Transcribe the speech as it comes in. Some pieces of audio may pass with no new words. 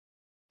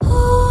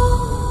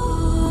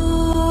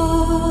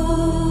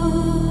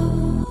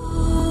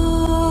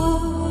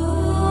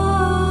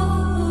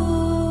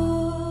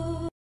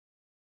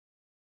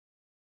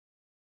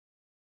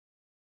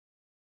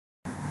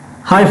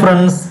Hi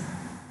friends,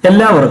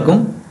 എല്ലാവർക്കും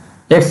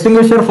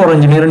Extinguisher for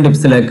Engineering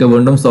ടിപ്സിലേക്ക്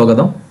വീണ്ടും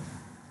സ്വാഗതം.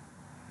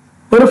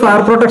 ഒരു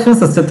ഫയർ പ്രൊട്ടക്ഷൻ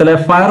സിസ്റ്റത്തിലെ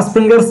ഫയർ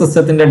സ്പ്രിംഗ്ലർ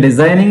സിസ്റ്റത്തിന്റെ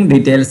ഡിസൈനിങ്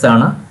ഡീറ്റെയിൽസ്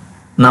ആണ്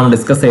നാം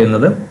ഡിസ്കസ്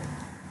ചെയ്യുന്നത്.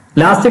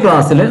 ലാസ്റ്റ്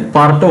ക്ലാസ്സിൽ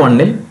പാർട്ട്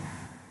 1ൽ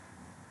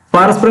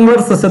ഫയർ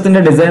സ്പ്രിംഗ്ലർ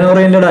സിസ്റ്റത്തിന്റെ ഡിസൈൻ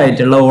ഓറിയന്റഡ്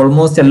ആയിട്ടുള്ള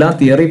ഓൾമോസ്റ്റ് എല്ലാ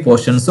തിയറി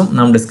പോർഷൻസും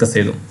നാം ഡിസ്കസ്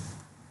ചെയ്തു.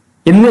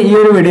 ഇന്ന് ഈ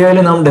ഒരു വീഡിയോയിൽ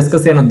നാം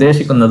ഡിസ്കസ് ചെയ്യാൻ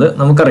ഉദ്ദേശിക്കുന്നത്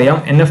നമുക്കറിയാം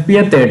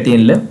NFPA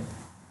 13ൽ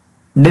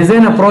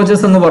ഡിസൈൻ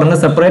അപ്രോച്ചസ് എന്ന് പറഞ്ഞ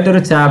സെപ്പറേറ്റ് ഒരു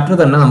ചാപ്റ്റർ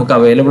തന്നെ നമുക്ക്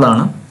അവൈലബിൾ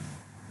ആണ്.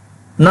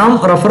 നാം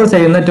റെഫർ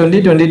ചെയ്യുന്ന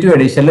 2022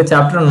 എഡിഷനിലെ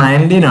ചാപ്റ്റർ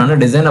 19 ആണ്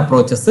ഡിസൈൻ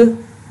അപ്രോച്ചസ്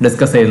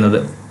ഡിസ്കസ് ചെയ്യുന്നത്.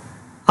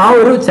 ആ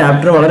ഒരു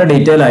ചാപ്റ്റർ വളരെ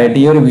ഡീറ്റെയിൽ ആയിട്ട്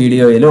ഈ ഒരു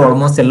വീഡിയോയിൽ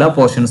ഓൾമോസ്റ്റ് എല്ലാ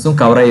പോർഷൻസും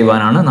കവർ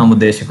ചെയ്യുവാനാണ് നാം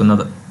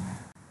ഉദ്ദേശിക്കുന്നത്.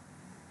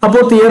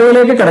 അപ്പോൾ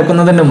തിയറിയിലേക്ക്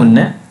കടക്കുന്നതിന്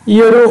മുന്നേ ഈ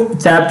ഒരു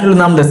ചാപ്റ്ററിൽ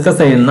നാം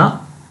ഡിസ്കസ് ചെയ്യുന്ന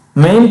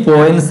മെയിൻ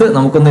പോയിന്റ്സ്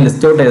നമുക്കൊന്ന്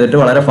ലിസ്റ്റ് ഔട്ട് ചെയ്തിട്ട്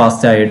വളരെ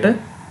ഫാസ്റ്റ് ആയിട്ട്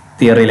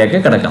തിയറിയിലേക്ക്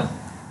കിടക്കാം.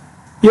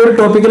 ഈ ഒരു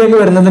ടോപ്പിക്കിലേക്ക്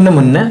വരുന്നതിന്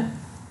മുന്നേ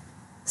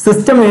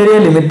സിസ്റ്റം ഏരിയ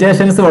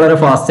ലിമിറ്റേഷൻസ് വളരെ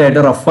ഫാസ്റ്റ്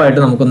ആയിട്ട് റഫായിട്ട്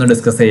നമുക്കൊന്ന്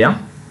ഡിസ്കസ് ചെയ്യാം.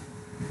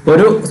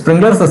 ഒരു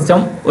സ്പ്രിംഗ്ലർ സിസ്റ്റം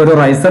ഒരു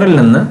റൈസറിൽ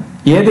നിന്ന്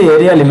ഏത്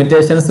ഏരിയ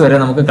ലിമിറ്റേഷൻസ് വരെ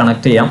നമുക്ക്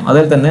കണക്ട് ചെയ്യാം.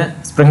 അതിൽ തന്നെ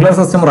സ്പ്രിംഗ്ലർ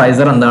സിസ്റ്റം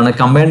റൈസർ എന്താണ്,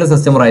 കമ്പൈൻഡ്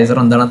സിസ്റ്റം റൈസർ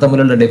എന്താണ്,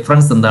 തമ്മിലുള്ള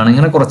ഡിഫറൻസ് എന്താണ്,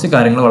 ഇങ്ങനെ കുറച്ച്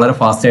കാര്യങ്ങൾ വളരെ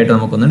ഫാസ്റ്റ് ആയിട്ട്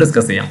നമുക്കൊന്ന്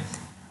ഡിസ്കസ് ചെയ്യാം.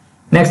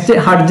 Next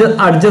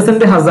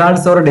adjacent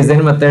hazards or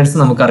design methods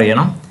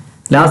നമുക്കറിയണം.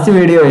 Last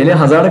വീഡിയോയിൽ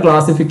Hazard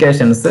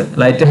classifications,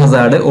 light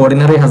Hazard,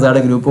 ordinary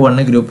Hazard group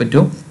 1, group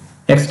 2,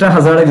 extra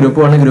Hazard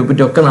group 1, group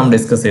 2 ഒക്കെ നാം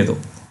ഡിസ്കസ് ചെയ്തു.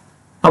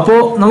 അപ്പോൾ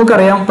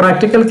നമുക്കറിയാം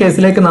പ്രാക്ടിക്കൽ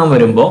കേസിലേക്ക് നാം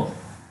വരുമ്പോൾ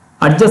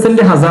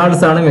അഡ്ജസന്റ്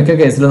ഹസാർഡ്സ് ആണ് മിക്ക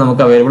കേസിലും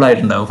നമുക്ക് അവൈലബിൾ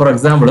ആയിട്ടുണ്ടാവും. ഫോർ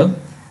എക്സാമ്പിൾ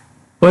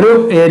ഒരു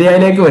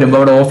ഏരിയയിലേക്ക് വരുമ്പോൾ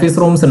അവിടെ ഓഫീസ്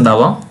റൂംസ്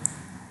ഉണ്ടാവാം,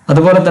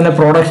 അതുപോലെ തന്നെ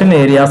പ്രൊഡക്ഷൻ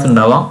ഏരിയാസ്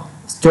ഉണ്ടാവാം,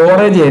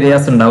 സ്റ്റോറേജ്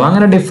ഏരിയാസ് ഉണ്ടാവാം.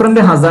 അങ്ങനെ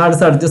ഡിഫറെന്റ്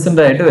ഹസാർഡ്സ്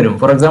അഡ്ജസന്റ് ആയിട്ട് വരും.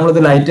 ഫോർ എക്സാമ്പിൾ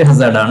ഇത് ലൈറ്റ്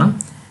ഹസാർഡ് ആണ്,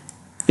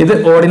 ഇത്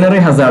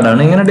ഓർഡിനറി ഹസാർഡ് ആണ്.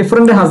 ഇങ്ങനെ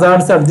ഡിഫറെന്റ്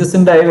ഹസാർഡ്സ്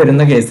അഡ്ജസന്റ് ആയി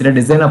വരുന്ന കേസിൽ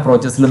ഡിസൈൻ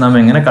അപ്രോച്ചസിൽ നാം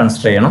എങ്ങനെ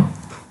കൺസിഡർ ചെയ്യണം.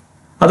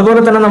 അതുപോലെ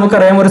തന്നെ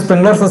നമുക്കറിയാം ഒരു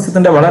സ്പ്രിംഗ്ലർ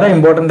സിസ്റ്റത്തിന്റെ വളരെ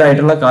ഇമ്പോർട്ടന്റ്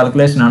ആയിട്ടുള്ള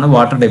കാൽക്കുലേഷൻ ആണ്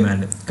വാട്ടർ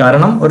ഡിമാൻഡ്.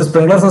 കാരണം ഒരു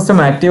സ്പ്രിംഗ്ലർ സിസ്റ്റം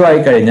ആക്റ്റീവ് ആയി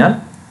കഴിഞ്ഞാൽ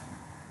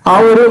ആ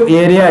ഒരു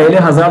ഏരിയയിൽ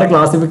ഹസാർഡ്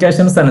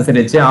ക്ലാസിഫിക്കേഷൻസ്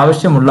അനുസരിച്ച്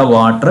ആവശ്യമുള്ള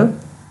വാട്ടർ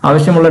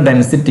ആവശ്യമുള്ള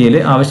ഡെൻസിറ്റിയിൽ,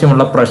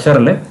 ആവശ്യമുള്ള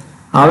പ്രഷറിൽ,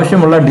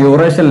 ആവശ്യമുള്ള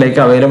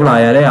ഡ്യൂറേഷനിലേക്ക് അവൈലബിൾ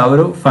ആയാലേ ആ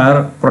ഒരു ഫയർ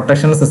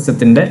പ്രൊട്ടക്ഷൻ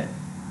സിസ്റ്റത്തിന്റെ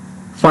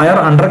ഫയർ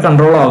അണ്ടർ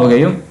കൺട്രോൾ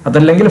ആവുകയും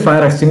അതല്ലെങ്കിൽ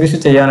ഫയർ എക്സ്റ്റിംഗ്വിഷ്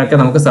ചെയ്യാനൊക്കെ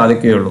നമുക്ക്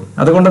സാധിക്കുകയുള്ളൂ.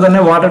 അതുകൊണ്ട് തന്നെ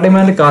വാട്ടർ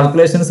ഡിമാൻഡ്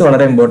കാൽക്കുലേഷൻസ്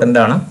വളരെ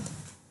ഇമ്പോർട്ടന്റ് ആണ്.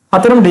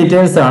 അത്തരം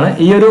ഡീറ്റെയിൽസ് ആണ്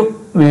ഈ ഒരു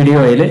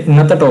വീഡിയോയിൽ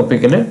ഇന്നത്തെ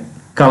ടോപ്പിക്കിൽ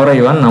കവർ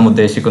ചെയ്യുവാൻ നാം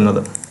ഉദ്ദേശിക്കുന്നത്.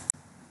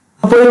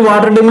 അപ്പോൾ ഈ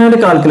water demand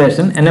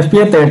calculation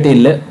NFPA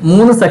 13ൽ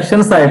 3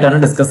 sections ആയിട്ടാണ്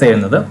ഡിസ്കസ്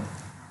ചെയ്യുന്നത്.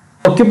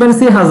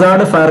 Occupancy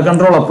Hazard fire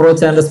control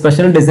approach and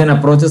special design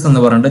approaches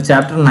എന്ന് പറഞ്ഞിട്ട്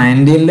ചാപ്റ്റർ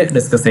 19ൽ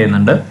ഡിസ്കസ്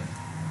ചെയ്യുന്നുണ്ട്.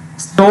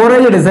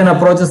 സ്റ്റോറേജ് ഡിസൈൻ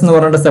അപ്രോച്ചസ് എന്ന്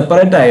പറഞ്ഞിട്ട്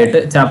സെപ്പറേറ്റ് ആയിട്ട്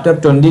ചാപ്റ്റർ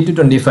 20 to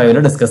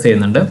 25ൽ ഡിസ്കസ്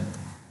ചെയ്യുന്നുണ്ട്.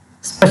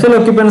 സ്പെഷ്യൽ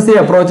ഒക്യുപ്പൻസി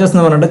അപ്രോച്ചസ്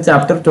എന്ന് പറഞ്ഞിട്ട്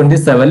ചാപ്റ്റർ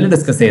 27ൽ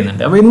ഡിസ്കസ്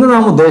ചെയ്യുന്നുണ്ട്. അപ്പോൾ ഇന്ന്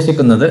നാം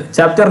ഉദ്ദേശിക്കുന്നത്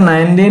ചാപ്റ്റർ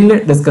 19ൽ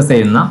ഡിസ്കസ്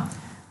ചെയ്യുന്ന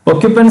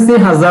occupancy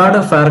Hazard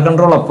fire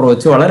control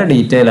approach വളരെ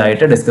ഡീറ്റെയിൽ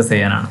ആയിട്ട് ഡിസ്കസ്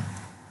ചെയ്യാനാണ്.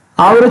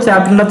 ആ ഒരു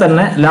ചാപ്റ്ററിന്റെ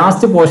തന്നെ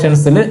ലാസ്റ്റ്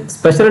പോർഷൻസിൽ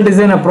സ്പെഷ്യൽ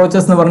ഡിസൈൻ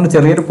അപ്രോച്ചസ് എന്ന് പറഞ്ഞ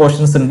ചെറിയൊരു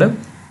പോർഷൻസ് ഉണ്ട്.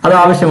 അത്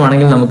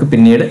ആവശ്യമാണെങ്കിൽ നമുക്ക്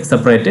പിന്നീട്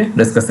സെപ്പറേറ്റ്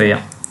ഡിസ്കസ്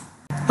ചെയ്യാം.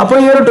 അപ്പോൾ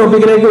ഈ ഒരു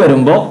ടോപ്പിക്കിലേക്ക്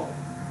വരുമ്പോൾ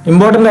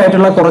ഇമ്പോർട്ടന്റ്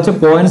ആയിട്ടുള്ള കുറച്ച്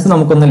പോയിന്റ്സ്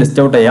നമുക്കൊന്ന്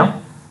ലിസ്റ്റ് ഔട്ട് ചെയ്യാം.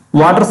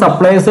 വാട്ടർ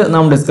സപ്ലൈസ്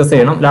നാം ഡിസ്കസ്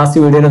ചെയ്യണം.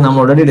 ലാസ്റ്റ് വീഡിയോയിൽ നാം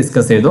ഓൾറെഡി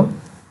ഡിസ്കസ് ചെയ്തു.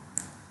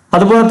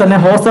 അതുപോലെ തന്നെ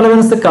ഹോസ്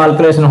അലവൻസ്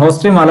കാൽക്കുലേഷൻ, ഹോസ്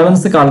സ്ട്രീം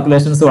അലവൻസ്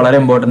കാൽക്കുലേഷൻസ് വളരെ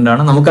ഇമ്പോർട്ടന്റ്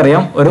ആണ്.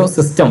 നമുക്കറിയാം ഒരു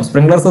സിസ്റ്റം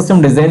സ്പ്രിംഗ്ലർ സിസ്റ്റം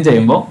ഡിസൈൻ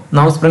ചെയ്യുമ്പോൾ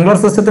നാം സ്പ്രിംഗ്ലർ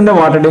സിസ്റ്റത്തിന്റെ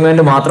വാട്ടർ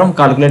ഡിമാൻഡ് മാത്രം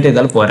കാൽക്കുലേറ്റ്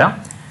ചെയ്താൽ പോരാ.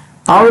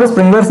 ആ ഒരു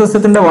സ്പ്രിംഗ്ലർ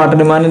സിസ്റ്റത്തിന്റെ വാട്ടർ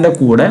ഡിമാൻഡിന്റെ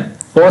കൂടെ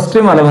ഹോസ്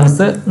സ്ട്രീം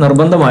അലവൻസ്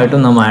നിർബന്ധമായിട്ടും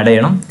നാം ആഡ്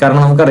ചെയ്യണം.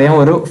 കാരണം നമുക്കറിയാം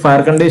ഒരു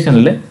ഫയർ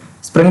കണ്ടീഷനിൽ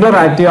സ്പ്രിംഗ്ലർ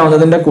ആക്റ്റീവ്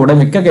ആവുന്നതിന്റെ കൂടെ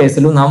മിക്ക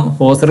കേസിലും നാം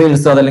ഹോസ്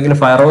റീൽസോ അതല്ലെങ്കിൽ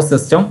ഫയർ ഹോസ്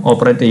സിസ്റ്റം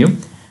ഓപ്പറേറ്റ് ചെയ്യും.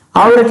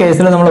 ആ ഒരു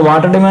കേസിൽ നമ്മൾ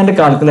വാട്ടർ ഡിമാൻഡ്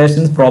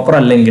കാൽക്കുലേഷൻസ് പ്രോപ്പർ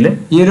അല്ലെങ്കിൽ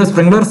ഈ ഒരു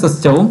സ്പ്രിംഗ്ലർ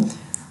സിസ്റ്റവും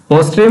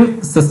ഹോസ് സ്ട്രീം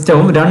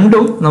സിസ്റ്റവും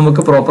രണ്ടും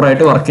നമുക്ക് പ്രോപ്പർ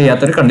ആയിട്ട് വർക്ക്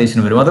ചെയ്യാത്തൊരു കണ്ടീഷൻ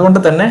വരും. അതുകൊണ്ട്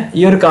തന്നെ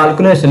ഈ ഒരു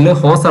കാൽക്കുലേഷനിൽ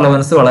ഹോസ്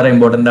അലവൻസ് വളരെ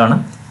ഇമ്പോർട്ടന്റ് ആണ്.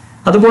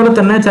 അതുപോലെ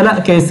തന്നെ ചില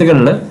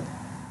കേസുകളിൽ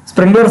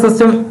സ്പ്രിംഗ്ലർ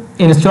സിസ്റ്റം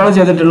ഇൻസ്റ്റാൾ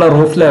ചെയ്തിട്ടുള്ള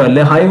റൂഫ് ലെവലിൽ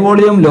high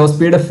volume low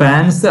speed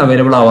fans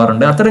available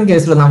ആവാറുണ്ട്. അത്തരം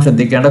കേസിൽ നാം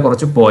ശ്രദ്ധിക്കേണ്ട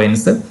കുറച്ച്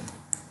points.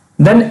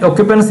 Then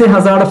occupancy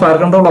Hazard fire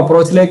control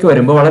അപ്രോച്ചിലേക്ക്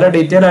വരുമ്പോൾ വളരെ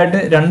ഡീറ്റെയിൽ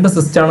ആയിട്ട് 2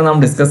 സിസ്റ്റമാണ് നാം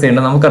ഡിസ്കസ്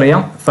ചെയ്യേണ്ടത്.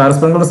 നമുക്കറിയാം ഫയർ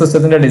സ്പ്രിംഗ്ലർ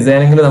സിസ്റ്റത്തിന്റെ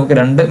ഡിസൈനിങ്ങിൽ നമുക്ക്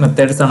 2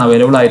 മെത്തേഡ്സ് ആണ്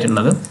അവൈലബിൾ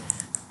ആയിട്ടുള്ളത്.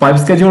 പൈപ്പ്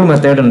സ്കെഡ്യൂൾ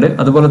മെത്തേഡ് ഉണ്ട്,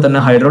 അതുപോലെ തന്നെ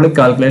ഹൈഡ്രോളിക്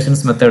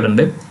കാൽക്കുലേഷൻസ് മെത്തേഡ്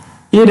ഉണ്ട്.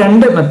 ഈ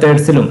 2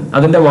 മെത്തേഡ്സിലും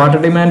അതിന്റെ വാട്ടർ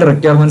ഡിമാൻഡ്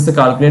റിക്വയർമെന്റ്സ്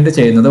കാൽക്കുലേറ്റ്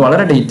ചെയ്യുന്നത്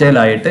വളരെ ഡീറ്റെയിൽ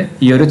ആയിട്ട്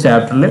ഈ ഒരു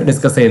ചാപ്റ്ററിൽ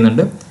ഡിസ്കസ്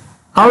ചെയ്യുന്നുണ്ട്.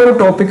 ആ ഒരു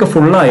ടോപ്പിക്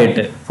ഫുൾ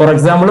ആയിട്ട് ഫോർ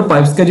എക്സാമ്പിൾ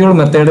പൈപ്പ് സ്കെഡ്യൂൾ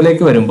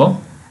മെത്തേഡിലേക്ക് വരുമ്പോൾ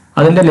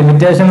അതിന്റെ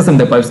ലിമിറ്റേഷൻസ്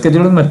ഉണ്ട്. പൈപ്പ്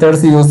സ്കെഡ്യൂൾ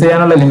മെത്തേഡ്സ് യൂസ്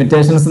ചെയ്യാനുള്ള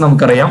ലിമിറ്റേഷൻസ്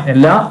നമുക്കറിയാം.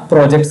 എല്ലാ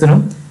പ്രോജക്ട്സിനും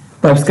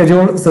pipe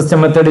schedule system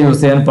method use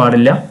ചെയ്യാൻ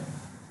പാടില്ല.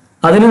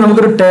 അതിന്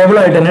നമുക്കൊരു ടേബിൾ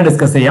ആയിട്ട് തന്നെ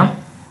ഡിസ്കസ് ചെയ്യാം.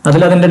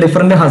 അതിൽ അതിന്റെ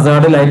different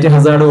Hazard, light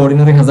Hazard,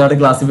 ordinary Hazard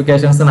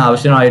ക്ലാസിഫിക്കേഷൻസിന്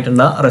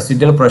ആവശ്യമായിട്ടുള്ള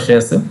റെസിഡ്യൂവൽ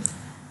പ്രഷേഴ്സ്,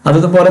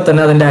 അതുപോലെ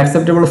തന്നെ അതിന്റെ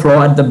acceptable flow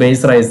at the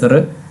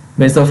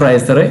base of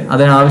riser,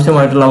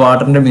 അതിനാവശ്യമായിട്ടുള്ള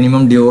വാട്ടറിന്റെ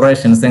മിനിമം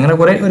ഡ്യൂറേഷൻസ്, അങ്ങനെ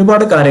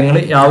ഒരുപാട് കാര്യങ്ങൾ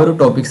ആ ഒരു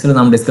ടോപ്പിക്സിൽ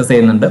നാം ഡിസ്കസ്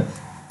ചെയ്യുന്നുണ്ട്.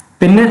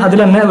 പിന്നെ അതിൽ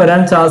തന്നെ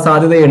വരാൻ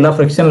സാധ്യതയുള്ള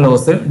friction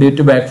loss due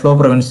to back flow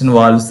prevention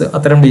valves,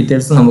 അത്തരം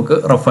ഡീറ്റെയിൽസ് നമുക്ക്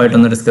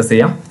റഫായിട്ടൊന്ന് ഡിസ്കസ്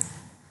ചെയ്യാം.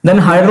 Then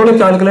hydraulic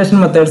calculation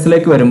methods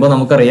like വരുമ്പോൾ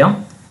നമുക്കറിയാം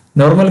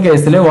നോർമൽ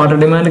കേസിൽ വാട്ടർ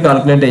ഡിമാൻഡ്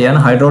കാൽക്കുലേറ്റ് ചെയ്യാൻ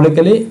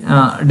ഹൈഡ്രോളിക്കലി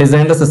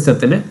ഡിസൈൻഡ്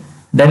സിസ്റ്റത്തിൽ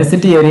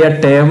ഡെൻസിറ്റി ഏരിയ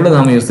ടേബിൾ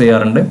നാം യൂസ്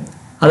ചെയ്യാറുണ്ട്.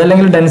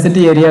 അതല്ലെങ്കിൽ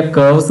ഡെൻസിറ്റി ഏരിയ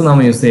കർവ്സ് നാം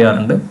യൂസ്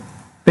ചെയ്യാറുണ്ട്.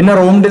 പിന്നെ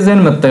room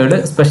design method,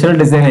 special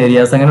design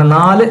areas, അങ്ങനെ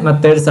 4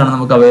 മെത്തേഡ്സ് ആണ്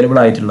നമുക്ക് അവൈലബിൾ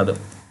ആയിട്ടുള്ളത്.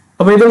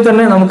 അപ്പോൾ ഇതിൽ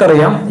തന്നെ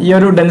നമുക്കറിയാം ഈ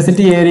ഒരു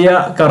ഡെൻസിറ്റി ഏരിയ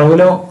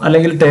കർവിലോ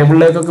അല്ലെങ്കിൽ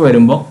ടേബിളിലേക്കൊക്കെ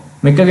വരുമ്പോൾ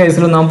മിക്ക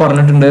കേസിലും നാം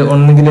പറഞ്ഞിട്ടുണ്ട്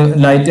ഒന്നുകിൽ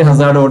ലൈറ്റ്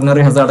ഹസാർഡ്,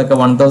 ഓർഡിനറി ഹസാർഡ് ഒക്കെ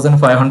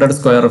 1500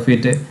 square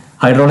feet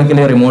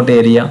hydraulically remote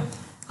area,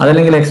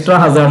 അതല്ലെങ്കിൽ എക്സ്ട്രാ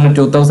ഹസാർഡിന്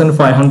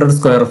 2500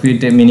 സ്ക്വയർ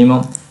ഫീറ്റ്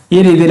മിനിമം, ഈ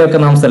രീതിയിലൊക്കെ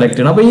നാം സെലക്ട്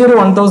ചെയ്യണം. അപ്പോൾ ഈ ഒരു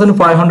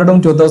 1500ഉം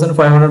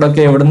 2500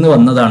 ഒക്കെ എവിടെ നിന്ന്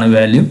വന്നതാണ്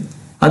വാല്യൂ,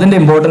 അതിന്റെ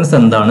ഇമ്പോർട്ടൻസ്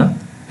എന്താണ്,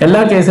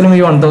 എല്ലാ കേസിലും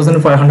ഈ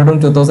 1500ഉം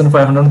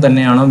 2500ഉം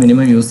തന്നെയാണോ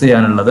മിനിമം യൂസ്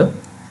ചെയ്യാനുള്ളത്,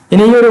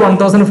 ഇനി ഈ ഒരു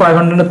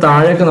 1500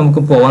 താഴേക്ക്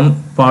നമുക്ക് പോകാൻ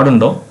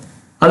പാടുണ്ടോ,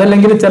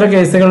 അതല്ലെങ്കിൽ ചില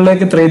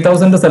കേസുകളിലേക്ക്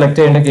 3000 സെലക്ട്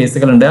ചെയ്യേണ്ട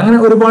കേസുകളുണ്ട്. അങ്ങനെ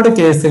ഒരുപാട്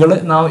കേസുകൾ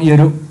നാം ഈ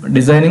ഒരു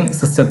ഡിസൈനിങ്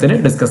സിസ്റ്റത്തിൽ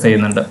ഡിസ്കസ്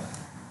ചെയ്യുന്നുണ്ട്.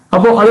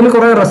 അപ്പോൾ അതിന്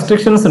കുറെ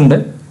റെസ്ട്രിക്ഷൻസ് ഉണ്ട്.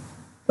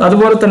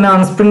 അതുപോലെ തന്നെ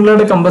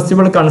അൺസ്പ്രിംഗ്ലർഡ്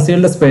കമ്പസ്റ്റബിൾ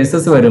കൺസീൽഡ്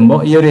സ്പേസസ് വരുമ്പോൾ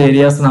ഈ ഒരു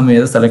ഏരിയാസ് നാം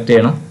ഏത് സെലക്ട്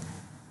ചെയ്യണം.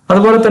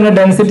 അതുപോലെ തന്നെ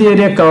ഡെൻസിറ്റി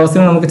ഏരിയ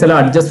കർവ്സിന് നമുക്ക് ചില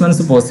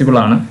അഡ്ജസ്റ്റ്മെന്റ്സ് പോസിബിൾ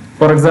ആണ്.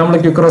 For example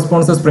quick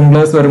response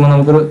sprinklers വരുമ്പോൾ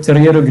നമുക്കൊരു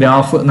ചെറിയൊരു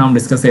ഗ്രാഫ് നാം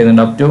ഡിസ്കസ്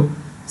ചെയ്യുന്നുണ്ട്. അപ് ടു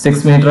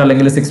 6 മീറ്റർ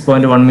അല്ലെങ്കിൽ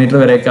 6.1 മീറ്റർ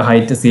വരെയൊക്കെ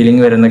ഹൈറ്റ്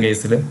സീലിംഗ് വരുന്ന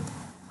കേസിൽ.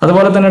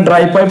 അതുപോലെ തന്നെ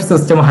dry pipe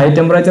system, high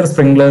temperature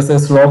sprinklers,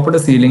 sloped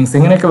ceilings,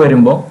 ഇങ്ങനെയൊക്കെ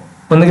വരുമ്പോൾ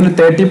ഒന്നുകിൽ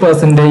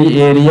 30%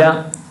 ഏരിയ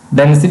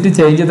ഡെൻസിറ്റി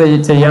ചേഞ്ച്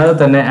ചെയ്യാതെ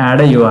തന്നെ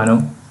ആഡ് ചെയ്യുവാനോ,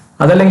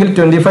 അതല്ലെങ്കിൽ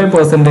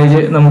 25%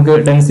 നമുക്ക്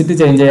ഡെൻസിറ്റി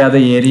ചേഞ്ച് ചെയ്യാതെ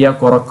ഏരിയ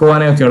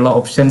കുറക്കുവാനോ ഒക്കെയുള്ള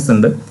ഓപ്ഷൻസ്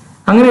ഉണ്ട്.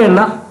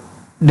 അങ്ങനെയുള്ള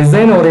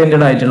ഡിസൈൻ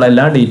ഓറിയന്റഡ് ആയിട്ടുള്ള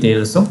എല്ലാ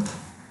ഡീറ്റെയിൽസും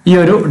ഈ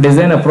ഒരു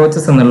ഡിസൈൻ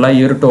അപ്രോച്ചസ് എന്നുള്ള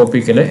ഈ ഒരു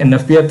ടോപ്പിക്കിൽ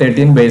NFPA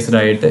 13 ബേസ്ഡ്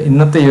ആയിട്ട്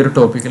ഇന്നത്തെ ഈ ഒരു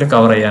ടോപ്പിക്കിൽ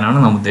കവർ ചെയ്യാനാണ്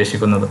നാം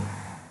ഉദ്ദേശിക്കുന്നത്.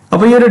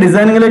 അപ്പോൾ ഈ ഒരു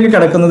ഡിസൈനിങ്ങിലേക്ക്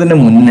കിടക്കുന്നതിന്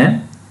മുന്നേ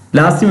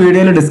ലാസ്റ്റ്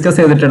വീഡിയോയിൽ ഡിസ്കസ്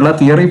ചെയ്തിട്ടുള്ള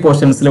തിയറി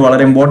പോർഷൻസിൽ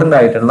വളരെ ഇമ്പോർട്ടന്റ്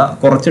ആയിട്ടുള്ള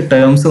കുറച്ച്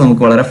ടേംസ്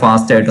നമുക്ക് വളരെ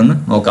ഫാസ്റ്റ് ആയിട്ടൊന്ന്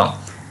നോക്കാം.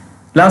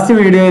 ലാസ്റ്റ്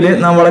വീഡിയോയിൽ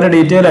നാം വളരെ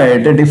ഡീറ്റെയിൽ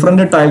ആയിട്ട്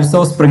ഡിഫറെന്റ് ടൈപ്സ്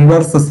ഓഫ്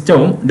സ്പ്രിംഗ്ലർ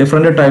സിസ്റ്റവും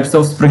ഡിഫറെന്റ് ടൈപ്സ്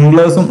ഓഫ്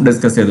സ്പ്രിംഗ്ലേഴ്സും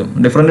ഡിസ്കസ് ചെയ്തു.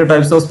 ഡിഫറെന്റ്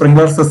ടൈപ്സ് ഓഫ്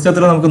സ്പ്രിംഗ്ലർ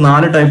സിസ്റ്റത്തിൽ നമുക്ക്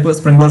 4 ടൈപ്പ്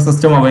സ്പ്രിംഗ്ലർ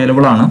സിസ്റ്റം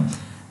അവൈലബിൾ ആണ്.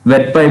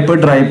 Wet pipe,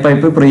 dry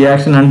pipe, pre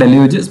action and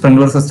deluge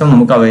sprinkler system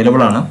നമുക്ക്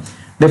അവൈലബിൾ ആണ്.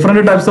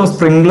 Different types of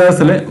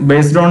സ്പ്രിംഗ്ലേഴ്സിൽ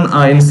based on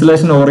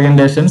installation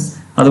orientations,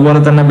 അതുപോലെ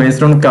തന്നെ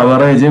based on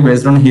coverage,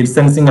 based on heat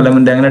sensing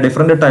element, അങ്ങനെ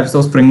different types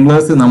of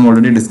sprinklers നാം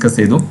already discuss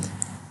ചെയ്തു.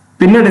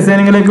 പിന്നെ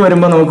ഡിസൈനിങ്ങിലേക്ക്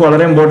വരുമ്പോൾ നമുക്ക്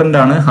വളരെ ഇമ്പോർട്ടന്റ്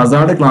ആണ്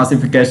ഹസാർഡ്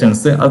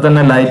ക്ലാസിഫിക്കേഷൻസ്. അത്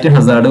തന്നെ light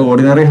Hazard,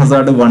 ordinary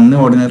Hazard 1,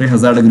 ordinary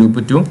Hazard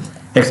group 2,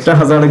 extra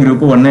Hazard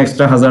group 1,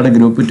 extra Hazard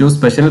group 2,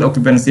 special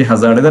occupancy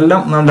Hazard,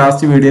 ഇതെല്ലാം നാം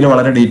ലാസ്റ്റ് വീഡിയോയിൽ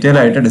വളരെ ഡീറ്റെയിൽ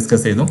ആയിട്ട്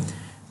ഡിസ്കസ് ചെയ്തു.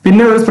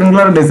 പിന്നെ ഒരു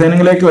സ്പ്രിംഗ്ലർ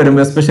ഡിസൈനിങ്ങിലേക്ക്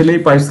വരുമ്പോൾ എസ്പെഷ്യലി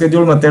പൈപ്പ്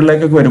സ്കെഡ്യൂൾ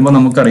മെത്തേഡിലേക്കൊക്കെ വരുമ്പോൾ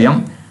നമുക്കറിയാം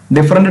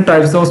different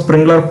types of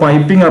sprinkler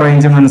piping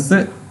arrangements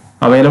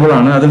available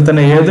ആണ്. അതിൽ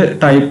തന്നെ ഏത്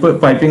type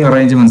piping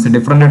arrangements,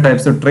 different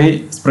types tree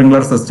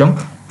sprinkler system,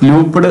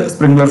 ലൂപ്ഡ്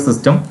sprinkler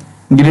system,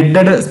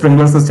 ഗ്രിഡഡ്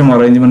sprinkler system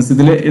arrangements,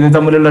 ഇത്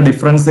തമ്മിലുള്ള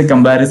ഡിഫറൻസ്,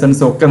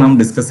 കമ്പാരിസൺസ് ഒക്കെ നാം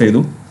ഡിസ്കസ്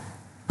ചെയ്തു.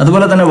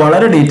 അതുപോലെ തന്നെ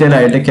വളരെ ഡീറ്റെയിൽ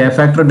ആയിട്ട് കെ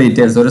ഫാക്ടർ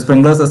ഡീറ്റെയിൽസ്, ഒരു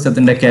സ്പ്രിംഗ്ലർ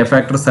സിസ്റ്റത്തിന്റെ കെ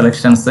ഫാക്ടർ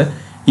സെലക്ഷൻസ്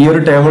ഈ ഒരു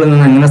ടേബിളിൽ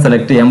നിന്ന് എങ്ങനെ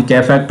സെലക്ട് ചെയ്യാം, കെ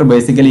ഫാക്ടർ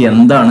ബേസിക്കലി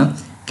എന്താണ്,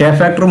 കെ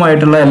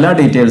ഫാക്ടറുമായിട്ടുള്ള എല്ലാ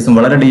ഡീറ്റെയിൽസും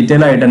വളരെ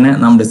ഡീറ്റെയിൽ ആയിട്ട് തന്നെ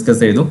നാം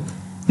ഡിസ്കസ് ചെയ്തു.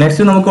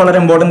 നെക്സ്റ്റ് നമുക്ക് വളരെ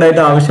ഇമ്പോർട്ടന്റ്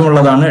ആയിട്ട്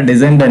ആവശ്യമുള്ളതാണ്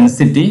ഡിസൈൻ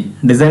ഡെൻസിറ്റി.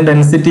 ഡിസൈൻ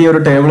ഡെൻസിറ്റി ഒരു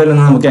ടേബിളിൽ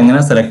നിന്ന് നമുക്ക്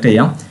എങ്ങനെ സെലക്ട്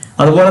ചെയ്യാം.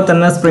 അതുപോലെ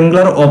തന്നെ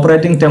sprinkler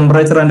operating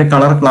temperature and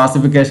colour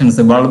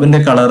classifications, ബൾബിന്റെ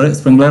colour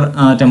sprinkler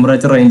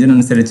temperature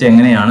റേഞ്ചിനനുസരിച്ച്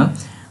എങ്ങനെയാണ്.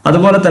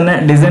 അതുപോലെ തന്നെ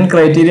ഡിസൈൻ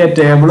ക്രൈറ്റീരിയ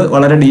ടേബിൾ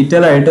വളരെ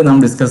ഡീറ്റെയിൽ ആയിട്ട് നാം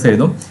ഡിസ്കസ്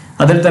ചെയ്തു.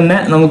 അതിൽ തന്നെ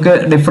നമുക്ക്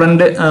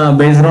different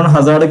based on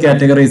Hazard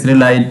കാറ്റഗറീസിൽ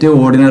light,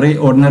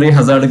 ordinary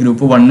Hazard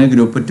group 1,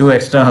 group 2,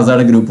 extra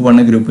Hazard group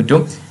 1, group 2,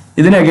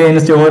 ഇതിന്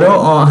അഗെയിൻസ്റ്റ് ഓരോ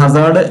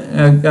ഹസാർഡ്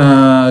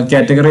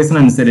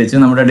കാറ്റഗറീസിനനുസരിച്ച്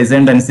നമ്മുടെ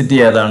ഡിസൈൻ ഡെൻസിറ്റി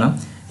ഏതാണ്,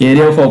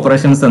 ഏരിയ ഓഫ്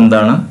ഓപ്പറേഷൻസ്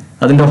എന്താണ്,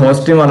 അതിന്റെ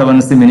ഹോസ്റ്റീം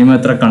അലവൻസ് മിനിമം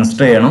എത്ര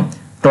കൺസിഡർ ചെയ്യണം,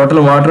 ടോട്ടൽ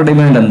വാട്ടർ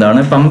ഡിമാൻഡ്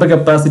എന്താണ്, pump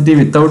capacity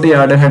without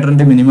yard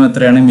hydrant minimum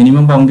എത്രയാണ്,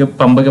 മിനിമം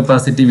പമ്പ്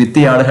കപ്പാസിറ്റി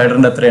വിത്ത് യാർഡ്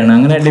ഹൈഡ്രന്റ് എത്രയാണ്,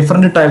 അങ്ങനെ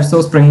ഡിഫറെന്റ് ടൈപ്സ്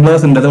ഓഫ്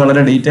സ്പ്രിംഗ്ലേഴ്സ് ഉണ്ട്. അത്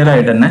വളരെ ഡീറ്റെയിൽ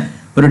ആയിട്ട് തന്നെ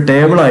ഒരു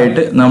ടേബിൾ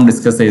ആയിട്ട് നാം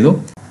ഡിസ്കസ് ചെയ്തു.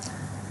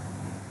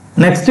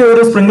 നെക്സ്റ്റ്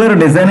ഒരു സ്പ്രിംഗ്ലർ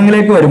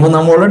ഡിസൈനിങ്ങിലേക്ക് വരുമ്പോൾ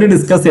നമ്മൾ ഓൾറെഡി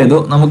ഡിസ്കസ് ചെയ്തു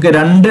നമുക്ക്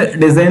 2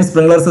 design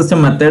sprinkler system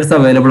methods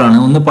available ആണ്.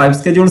 ഒന്ന് pipe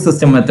schedule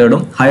system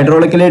മെത്തേഡും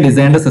hydraulically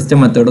designed system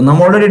മെത്തേഡും.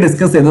 നമ്മൾ ഓൾറെഡി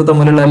ഡിസ്കസ് ചെയ്തു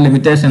തമ്മിലുള്ള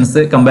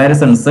ലിമിറ്റേഷൻസ്,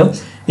 കമ്പാരിസൺസ്,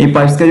 ഈ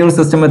പൈപ്പ് സ്കെഡ്യൂൾ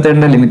സിസ്റ്റം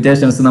മെത്തേഡിന്റെ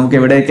ലിമിറ്റേഷൻസ്, നമുക്ക്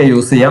എവിടെയൊക്കെ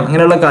യൂസ് ചെയ്യാം,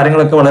 അങ്ങനെയുള്ള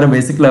കാര്യങ്ങളൊക്കെ വളരെ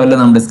ബേസിക് ലെവലിൽ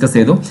നാം ഡിസ്കസ്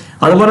ചെയ്തു.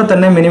 അതുപോലെ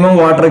തന്നെ minimum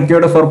water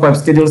required for pipe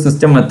schedule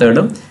system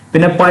മെത്തേഡും,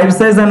 പിന്നെ pipe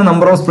size and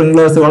number of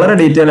sprinklers വളരെ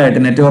ഡീറ്റെയിൽ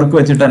ആയിട്ട് നെറ്റ്വർക്ക്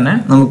വെച്ചിട്ട് തന്നെ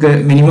നമുക്ക്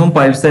minimum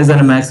pipe size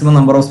and maximum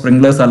number of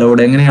sprinklers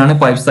allowed, എങ്ങനെയാണ്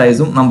പൈപ്പ്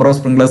സൈസും നമ്പർ ഓഫ്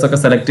സ്പ്രിംഗ്ലേഴ്സ് ഒക്കെ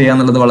സെലക്ട് ചെയ്യുക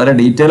എന്നുള്ളത് വളരെ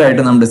ഡീറ്റെയിൽ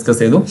ആയിട്ട് നാം ഡിസ്കസ്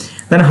ചെയ്തു.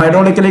 Then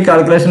hydraulically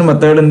calculation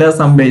മെത്തേഡിന്റെ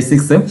some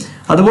basics,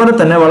 അതുപോലെ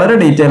തന്നെ വളരെ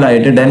ഡീറ്റെയിൽ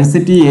ആയിട്ട്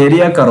ഡെൻസിറ്റി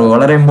ഏരിയ കർവ്,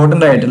 വളരെ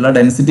ഇമ്പോർട്ടന്റ് ആയിട്ടുള്ള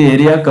ഡെൻസിറ്റി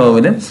ഏരിയ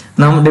കർവിൽ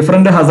നാം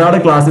different Hazard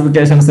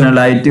ക്ലാസിഫിക്കേഷൻസിന്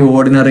light,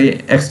 ordinary,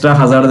 extra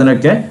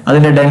ഹസാർഡിനൊക്കെ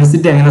അതിന്റെ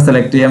ഡെൻസിറ്റി എങ്ങനെ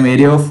സെലക്ട് ചെയ്യാം,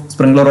 ഏരിയ ഓഫ്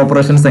സ്പ്രിംഗ്ലർ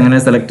ഓപ്പറേഷൻസ് എങ്ങനെ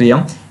സെലക്ട്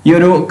ചെയ്യാം, ഈ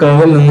ഒരു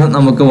കർവിൽ നിന്ന്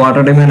നമുക്ക്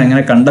വാട്ടർ ഡിമാൻഡ്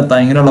എങ്ങനെ കണ്ടെത്താം,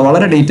 ഇങ്ങനെയുള്ള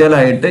വളരെ ഡീറ്റെയിൽ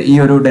ആയിട്ട് ഈ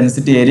ഒരു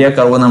ഡെൻസിറ്റി ഏരിയ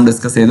കർവ് നാം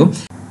ഡിസ്കസ് ചെയ്തു.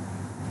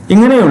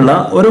 ഇങ്ങനെയുള്ള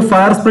ഒരു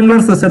ഫയർ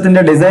സ്പ്രിംഗ്ലർ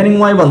സിസ്റ്റത്തിന്റെ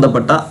ഡിസൈനിങ്ങുമായി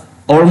ബന്ധപ്പെട്ട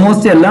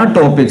ഓൾമോസ്റ്റ് എല്ലാ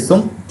ടോപ്പിക്സും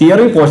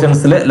തിയറി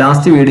പോർഷൻസിൽ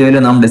ലാസ്റ്റ് വീഡിയോയിൽ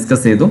നാം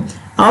ഡിസ്കസ് ചെയ്തു.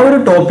 ആ ഒരു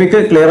ടോപ്പിക്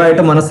ക്ലിയർ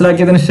ആയിട്ട്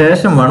മനസ്സിലാക്കിയതിന്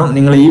ശേഷം വേണം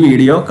നിങ്ങൾ ഈ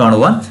വീഡിയോ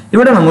കാണുവാൻ.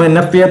 ഇവിടെ നമ്മൾ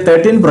NFPA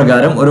 13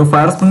 പ്രകാരം ഒരു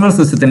ഫയർ സ്പ്രിംഗ്ലർ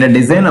സിസ്റ്റത്തിന്റെ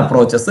ഡിസൈൻ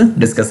അപ്രോച്ചസ്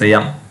ഡിസ്കസ്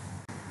ചെയ്യാം.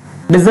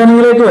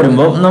 ഡിസൈനിങ്ങിലേക്ക്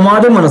വരുമ്പോൾ നാം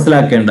ആദ്യം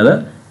മനസ്സിലാക്കേണ്ടത്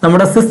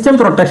നമ്മുടെ സിസ്റ്റം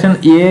പ്രൊട്ടക്ഷൻ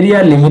ഏരിയ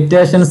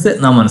ലിമിറ്റേഷൻസ്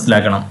നാം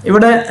മനസ്സിലാക്കണം.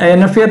 ഇവിടെ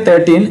NFPA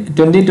 13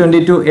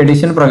 2022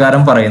 എഡിഷൻ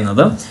പ്രകാരം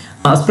പറയുന്നത്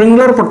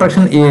sprinkler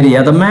protection area,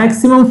 the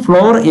maximum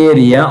floor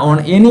area on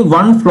any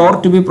one floor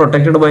to be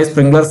protected by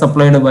sprinkler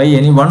supplied by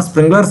any one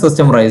sprinkler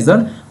system riser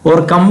or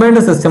combined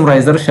system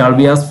riser shall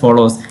be as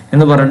follows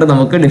എന്ന് പറഞ്ഞിട്ട്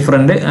നമുക്ക്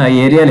different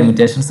area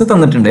limitations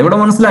തന്നിട്ടുണ്ട്. ഇവിടെ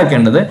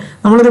മനസ്സിലാക്കേണ്ടത്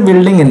നമ്മളൊരു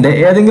ബിൽഡിങ്ങിന്റെ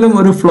ഏതെങ്കിലും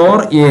ഒരു ഫ്ലോർ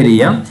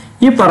ഏരിയ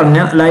ഈ പറഞ്ഞ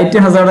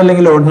ലൈറ്റ് ഹസാർഡ്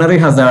അല്ലെങ്കിൽ ഓർഡിനറി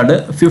ഹസാർഡ്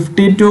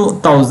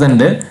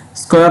 52,000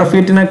 സ്ക്വയർ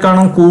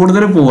ഫീറ്റിനെക്കാളും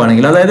കൂടുതൽ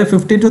പോവുകയാണെങ്കിൽ, അതായത്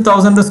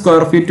 52,000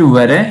 സ്ക്വയർ ഫീറ്റ്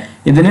വരെ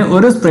ഇതിന്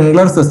ഒരു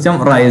സ്പ്രിംഗ്ലർ സിസ്റ്റം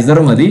റൈസർ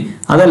മതി,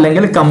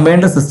 അതല്ലെങ്കിൽ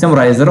കമ്പൈൻഡ് സിസ്റ്റം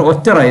റൈസർ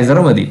ഒറ്റ റൈസർ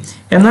മതി.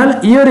 എന്നാൽ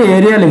ഈ ഒരു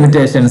area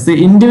limitations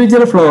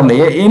individual ഫ്ലോറിലെ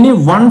any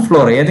one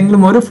floor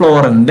ഏതെങ്കിലും ഒരു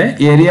ഫ്ലോറിന്റെ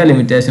ഏരിയ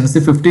ലിമിറ്റേഷൻസ്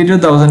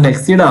 52,000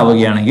 എക്സീഡ്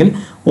ആവുകയാണെങ്കിൽ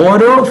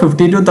ഓരോ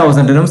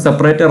 52,000നും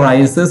സെപ്പറേറ്റ്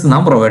റൈസേഴ്സ്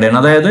നാം പ്രൊവൈഡ് ചെയ്യണം.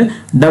 അതായത്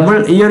ഡബിൾ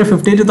ഈ ഒരു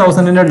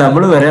 52,000ന്റെ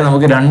ഡബിൾ വരെ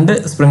നമുക്ക് 2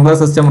 സ്പ്രിംഗ്ലർ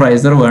സിസ്റ്റം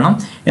റൈസർ വേണം.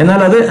 എന്നാൽ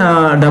അത്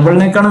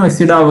ഡബിളിനേക്കാളും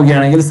എക്സീഡ്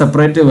ആവുകയാണെങ്കിൽ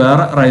സെപ്പറേറ്റ്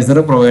വേറെ റൈസർ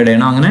പ്രൊവൈഡ്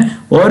ചെയ്യണം. അങ്ങനെ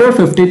ഓരോ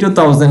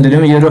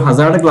 52,000നും ഈ ഒരു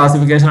ഹസാർഡ്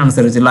ക്ലാസിഫിക്കേഷൻ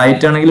അനുസരിച്ച്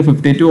ലൈറ്റ് ആണെങ്കിൽ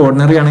 52,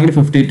 ഓർഡിനറി ആണെങ്കിൽ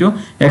 52,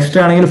 എക്സ്ട്രാ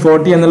ആണെങ്കിൽ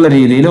 40 എന്നുള്ള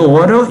രീതിയിൽ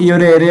ഓരോ ഈ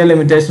ഒരു area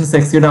limitations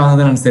exceed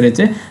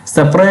ആവുന്നതിനനുസരിച്ച്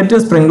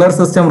separate sprinkler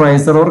system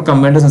riser or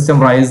combined system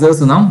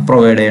risers നാം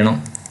പ്രൊവൈഡ് ചെയ്യണം.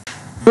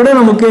 ഇവിടെ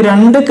നമുക്ക്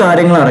 2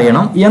 കാര്യങ്ങൾ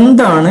അറിയണം.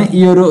 എന്താണ്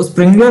ഈ ഒരു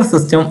സ്പ്രിംഗ്ലർ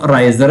സിസ്റ്റം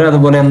റൈസർ,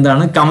 അതുപോലെ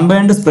എന്താണ്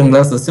combined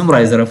sprinkler system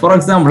riser. For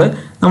example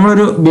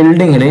നമ്മളൊരു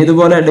ബിൽഡിങ്ങിൽ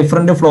ഇതുപോലെ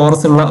ഡിഫറെന്റ്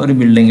ഫ്ലോർസ് ഉള്ള ഒരു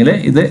ബിൽഡിങ്ങിൽ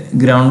ഇത്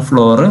ഗ്രൗണ്ട്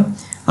ഫ്ലോർ,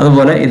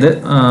 അതുപോലെ ഇത്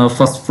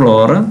first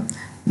floor,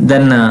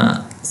 then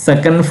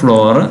second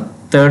floor,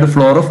 third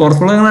floor, fourth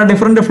floor, അങ്ങനെ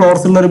ഡിഫറെന്റ്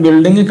ഫ്ലോർസ് ഉള്ള ഒരു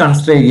ബിൽഡിംഗ്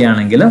കൺസ്ട്രക്ട്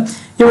ചെയ്യുകയാണെങ്കിൽ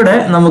ഇവിടെ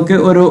നമുക്ക്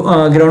ഒരു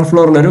ഗ്രൗണ്ട്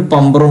ഫ്ലോറിൽ ഒരു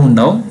പമ്പ് റൂം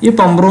ഉണ്ടാവും. ഈ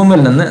പമ്പ്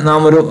റൂമിൽ നിന്ന് നാം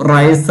ഒരു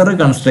റൈസർ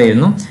കൺസ്ട്രക്ട്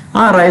ചെയ്യുന്നു.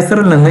 ആ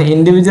റൈസറിൽ നിന്ന്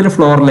ഇൻഡിവിജ്വൽ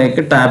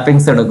ഫ്ലോറിലേക്ക്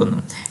ടാപ്പിംഗ്സ് എടുക്കുന്നു.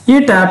 ഈ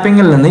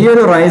ടാപ്പിംഗിൽ നിന്ന് ഈ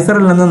ഒരു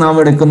റൈസറിൽ നിന്ന് നാം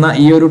എടുക്കുന്ന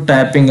ഈ ഒരു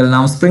ടാപ്പിംഗിൽ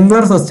നാം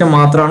സ്പ്രിംഗ്ലർ സിസ്റ്റം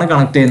മാത്രമാണ്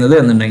കണക്ട് ചെയ്യുന്നത്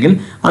എന്നുണ്ടെങ്കിൽ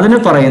അതിന്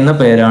പറയുന്ന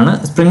പേരാണ്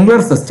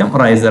സ്പ്രിംഗ്ലർ സിസ്റ്റം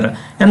റൈസർ.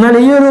 എന്നാൽ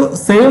ഈ ഒരു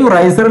സെയിം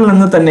റൈസറിൽ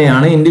നിന്ന്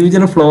തന്നെയാണ്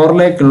ഇൻഡിവിജ്വൽ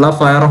ഫ്ലോറിലേക്കുള്ള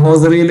ഫയർ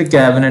ഹോസറിയിൽ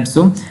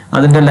ക്യാബിനറ്റ്സും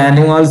അതിന്റെ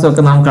ലാൻഡിംഗ് വാൾസും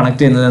ഒക്കെ നാം കണക്ട്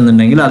ചെയ്യുന്നത്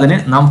എന്നുണ്ടെങ്കിൽ അതിനെ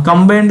നാം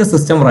കമ്പൈൻഡ്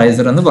സിസ്റ്റം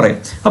റൈസർ എന്ന് പറയും.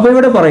 അപ്പൊ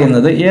ഇവിടെ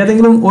പറയുന്നത്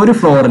ഏതെങ്കിലും ഒരു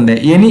ഫ്ലോറിന്റെ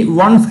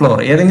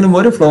ഏതെങ്കിലും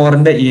ഒരു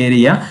ഫ്ലോറിന്റെ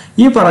ഏരിയ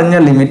ഈ പറഞ്ഞ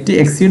ലിമിറ്റ്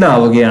എക്സീഡ്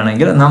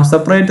ആവുകയാണെങ്കിൽ നാം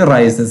സെപ്പറേറ്റ്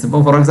റൈസേഴ്സ്,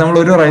 ഇപ്പോൾ ഫോർ എക്സാമ്പിൾ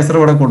ഒരു റൈസർ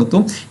ഇവിടെ കൊടുത്തു,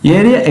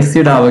 ഏരിയ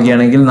എക്സീഡ്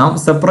ആവുകയാണെങ്കിൽ നാം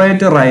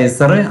സെപ്പറേറ്റ്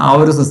റൈസർ ആ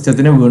ഒരു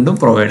സിസ്റ്റത്തിന് വീണ്ടും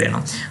പ്രൊവൈഡ്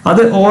ചെയ്യണം.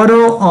 അത് ഓരോ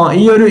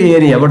ഈ ഒരു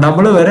ഏരിയ അപ്പോൾ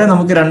ഡബിൾ വരെ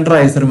നമുക്ക് 2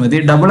 റൈസർ മതി,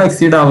 ഡബിൾ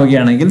എക്സീഡ്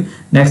ആവുകയാണെങ്കിൽ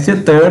നെക്സ്റ്റ്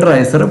തേർഡ്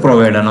റൈസർ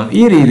പ്രൊവൈഡ് ചെയ്യണം.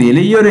 ഈ രീതിയിൽ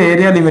ഈ ഒരു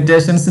ഏരിയ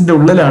ലിമിറ്റേഷൻസിന്റെ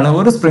ഉള്ളിലാണ്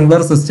ഒരു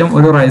സ്പ്രിംഗ്ലർ സിസ്റ്റം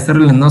ഒരു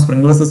റൈസറിൽ നിന്നോ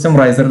സ്പ്രിംഗ്ലർ സിസ്റ്റം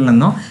റൈസറിൽ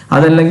നിന്നോ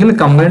അതല്ലെങ്കിൽ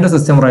കമ്പൈൻഡ്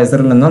സിസ്റ്റം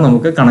റൈസറിൽ നിന്നോ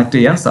നമുക്ക് കണക്ട്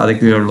ചെയ്യാൻ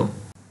സാധിക്കുകയുള്ളൂ.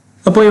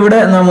 അപ്പോൾ ഇവിടെ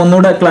നാം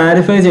ഒന്നുകൂടെ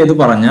ക്ലാരിഫൈ ചെയ്ത്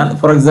പറഞ്ഞാൽ,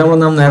 ഫോർ എക്സാമ്പിൾ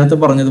നാം നേരത്തെ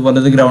പറഞ്ഞതുപോലെ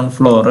ഇത് ഗ്രൗണ്ട്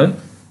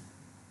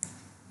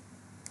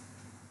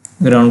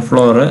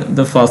ഫ്ലോർ,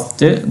 ഇത്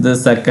ഫസ്റ്റ്, ഇത്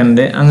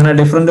സെക്കൻഡ്, അങ്ങനെ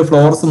ഡിഫറെന്റ്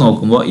ഫ്ലോർസ്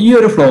നോക്കുമ്പോൾ ഈ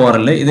ഒരു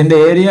ഫ്ലോറിൽ ഇതിന്റെ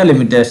area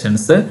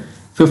limitations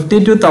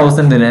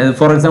 52,000,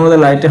 for example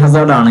light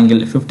Hazard ആണെങ്കിൽ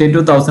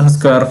 52,000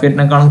 സ്ക്വയർ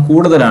ഫീറ്റിനേക്കാളും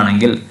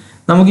കൂടുതലാണെങ്കിൽ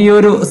നമുക്ക് ഈ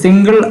ഒരു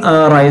സിംഗിൾ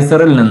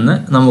റൈസറിൽ നിന്ന്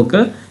നമുക്ക്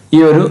ഈ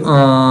ഒരു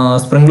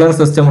sprinkler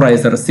system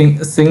riser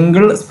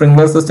single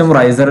sprinkler system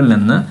റൈസറിൽ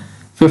നിന്ന്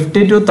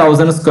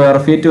 52,000 സ്ക്വയർ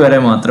ഫീറ്റ് വരെ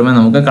മാത്രമേ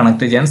നമുക്ക്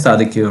കണക്ട് ചെയ്യാൻ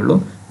സാധിക്കുകയുള്ളൂ.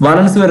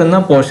 ബാലൻസ് വരുന്ന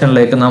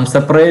പോർഷനിലേക്ക് നാം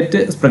separate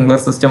sprinkler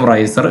system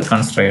riser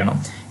construct ചെയ്യണം.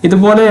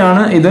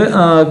 ഇതുപോലെയാണ് ഇത്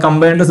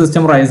കമ്പൈൻഡ്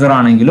സിസ്റ്റം റൈസർ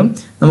ആണെങ്കിലും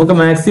നമുക്ക്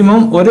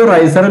മാക്സിമം ഒരു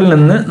റൈസറിൽ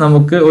നിന്ന്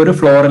നമുക്ക് ഒരു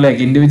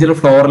ഫ്ലോറിലേക്ക് ഇൻഡിവിജ്വൽ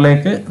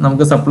ഫ്ലോറിലേക്ക്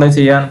നമുക്ക് സപ്ലൈ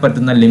ചെയ്യാൻ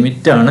പറ്റുന്ന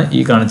ലിമിറ്റ് ആണ്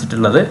ഈ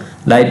കാണിച്ചിട്ടുള്ളത്.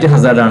 ലൈറ്റ്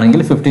ഹസാർഡ്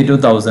ആണെങ്കിൽ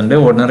 52,000,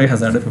 ordinary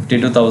Hazard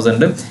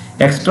 52,000,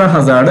 extra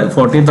Hazard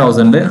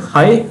 40,000,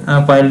 high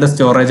പൈൽഡ്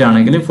storage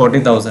ആണെങ്കിൽ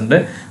 40,000.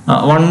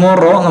 1 more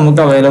റോ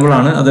നമുക്ക് അവൈലബിൾ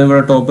ആണ്, അത്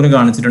ഇവിടെ ടോപ്പിൽ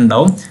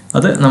കാണിച്ചിട്ടുണ്ടാവും.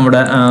 അത്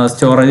നമ്മുടെ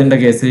സ്റ്റോറേജിന്റെ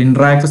കേസിൽ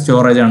ഇന്ററാക്ട്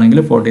സ്റ്റോറേജ്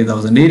ആണെങ്കിൽ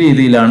 40,000. ഈ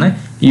രീതിയിലാണ്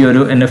ഈ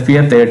ഒരു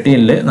NFPA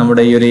 13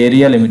 നമ്മുടെ ഈ ഒരു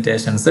ഏരിയ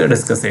ലിമിറ്റേഷൻസ്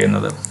ഡിസ്കസ്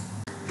ചെയ്യുന്നത്.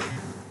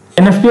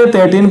 NFPA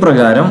 13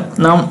 പ്രകാരം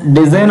നാം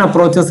ഡിസൈൻ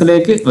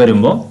അപ്രോച്ചസിലേക്ക്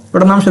വരുമ്പോൾ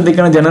ഇവിടെ നാം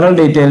ശ്രദ്ധിക്കുന്ന ജനറൽ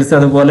ഡീറ്റെയിൽസ്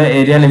അതുപോലെ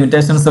ഏരിയ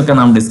ലിമിറ്റേഷൻസ് ഒക്കെ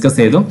നാം ഡിസ്കസ്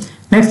ചെയ്തു.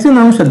 നെക്സ്റ്റ്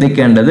നാം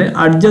ശ്രദ്ധിക്കേണ്ടത്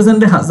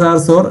adjacent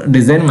hazards or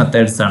design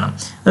methods ആണ്.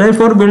 അതായത്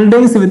for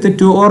buildings with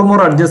 2 or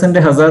more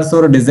adjacent hazards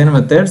or design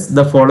methods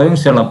the following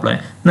shell apply.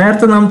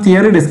 നേരത്തെ നാം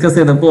തിയറി ഡിസ്കസ്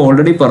ചെയ്തപ്പോൾ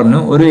ഓൾറെഡി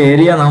പറഞ്ഞു, ഒരു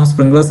ഏരിയ നാം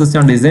സ്പ്രിംഗ്ലർ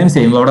സിസ്റ്റം ഡിസൈൻ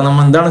ചെയ്യുമ്പോൾ അവിടെ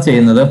നമ്മൾ എന്താണ്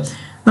ചെയ്യുന്നത്,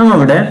 നാം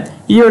അവിടെ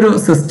ഈ ഒരു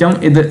സിസ്റ്റം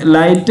ഇത്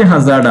ലൈറ്റ്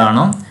ഹസാർഡ്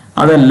ആണോ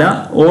അതല്ല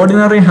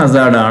ഓർഡിനറി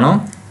ഹസാർഡ് ആണോ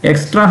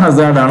എക്സ്ട്രാ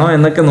ഹസാർഡ് ആണോ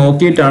എന്നൊക്കെ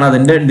നോക്കിയിട്ടാണ്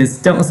അതിന്റെ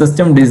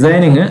സിസ്റ്റം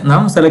ഡിസൈനിങ്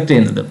നാം സെലക്ട്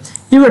ചെയ്യുന്നത്.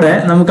 ഇവിടെ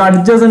നമുക്ക്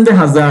അഡ്ജസന്റ്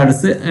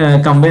ഹസാർഡ്സ്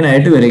കമ്പൈൻ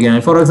ആയിട്ട്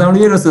വരികയാണ്. ഫോർ എക്സാമ്പിൾ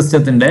ഈ ഒരു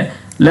സിസ്റ്റത്തിന്റെ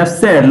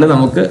ലെഫ്റ്റ് സൈഡിൽ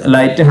നമുക്ക്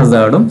ലൈറ്റ്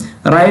ഹസാർഡും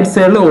റൈറ്റ്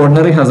സൈഡിൽ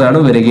ഓർഡിനറി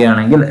ഹസാർഡും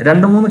വരികയാണെങ്കിൽ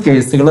 2-3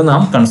 കേസുകൾ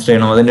നാം കൺസിഡർ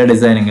ചെയ്യണം അതിന്റെ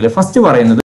ഡിസൈനിങ്ങിൽ. ഫസ്റ്റ് പറയുന്നത്